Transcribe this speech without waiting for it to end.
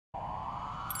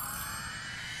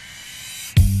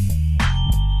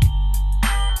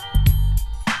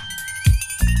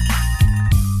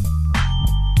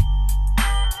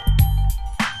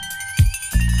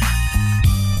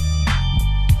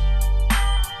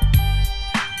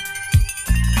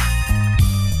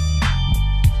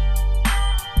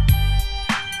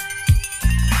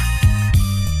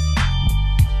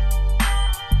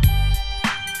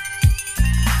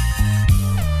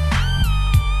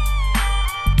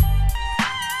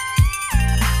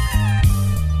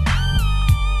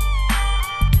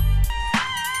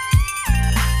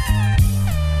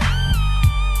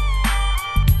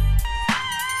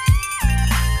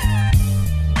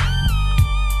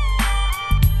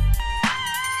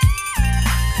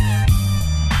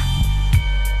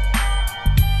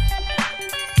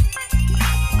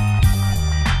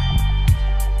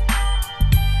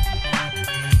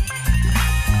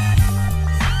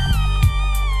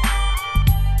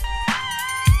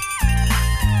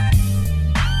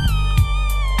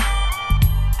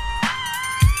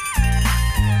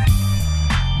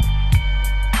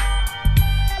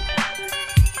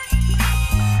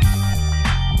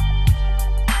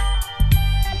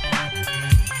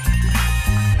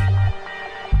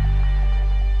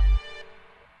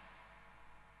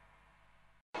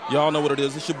Y'all know what it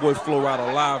is. It's your boy Flo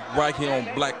Rida live right here on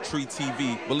Black Tree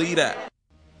TV. Believe that.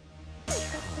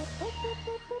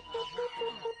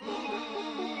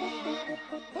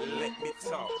 Let me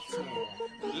talk to him.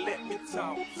 Let me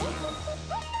talk to him.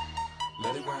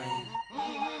 Let it rain.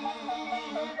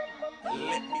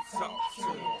 Let me talk to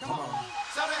him. Come on.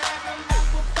 So they have them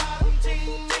apple bottom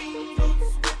jeans,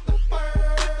 boots with the fur.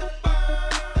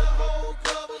 The whole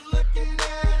club was looking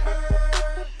at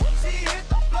her. She hit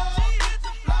the floor.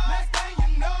 Next thing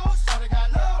you know, shawty got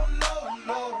low.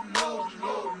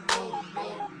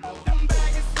 Them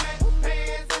baggy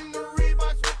sweatpants and the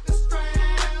Reeboks with the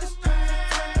strands.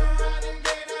 Turned around and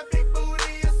gave that big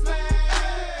booty a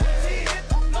smash. She hit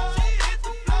the floor.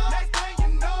 Next thing you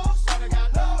know, shawty got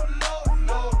low.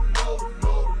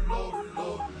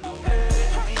 Hey,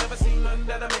 I ain't never seen nothing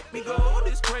that'll make me go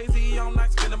this crazy all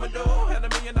night spinning my dough. Had $1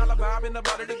 million vibe in the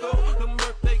body to go. Them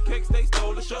birthday cakes, they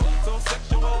stole the show. So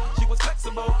sexual, she was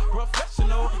flexible,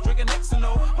 professional, drinking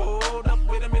Xano. Hold up,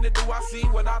 wait a minute, do I see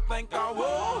what I think I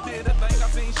will? Did a thing I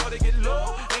seen, sure they get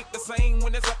low. Ain't the same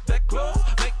when it's up that close.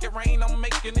 Make it rain, I'm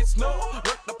making it snow.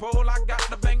 Work the pole, I got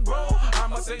the bang bro.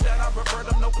 I'ma say that I prefer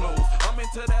them no clothes. I'm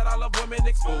into that, I love women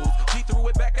exposed. She threw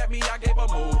it back at me, I gave her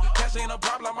move. Cash ain't a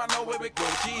problem, I know where it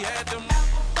goes. She had them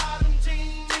apple bottom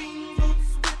jeans,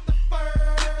 boots with the fur.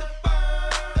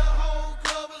 The whole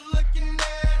club was looking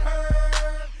at her.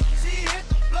 She hit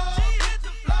the floor.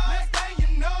 Next thing you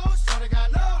know, shawty got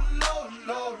low.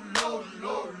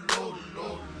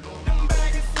 Them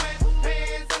baggy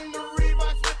sweatpants and the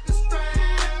Reeboks with the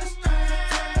strands.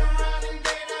 Turned around and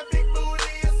gave that big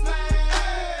booty a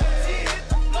smash. She hit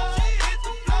the floor.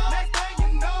 Next thing you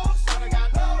know, shawty got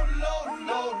low.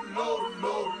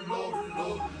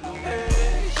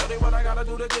 Hey, shawty, what I gotta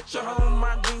do to get you home?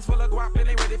 My jeans full of guap and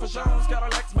they ready for shows. Got a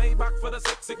Lex Maybach for the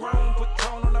sexy grown. Put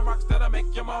tone on the rocks that'll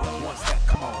make you moan. One step,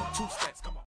 come on. Two steps, come on.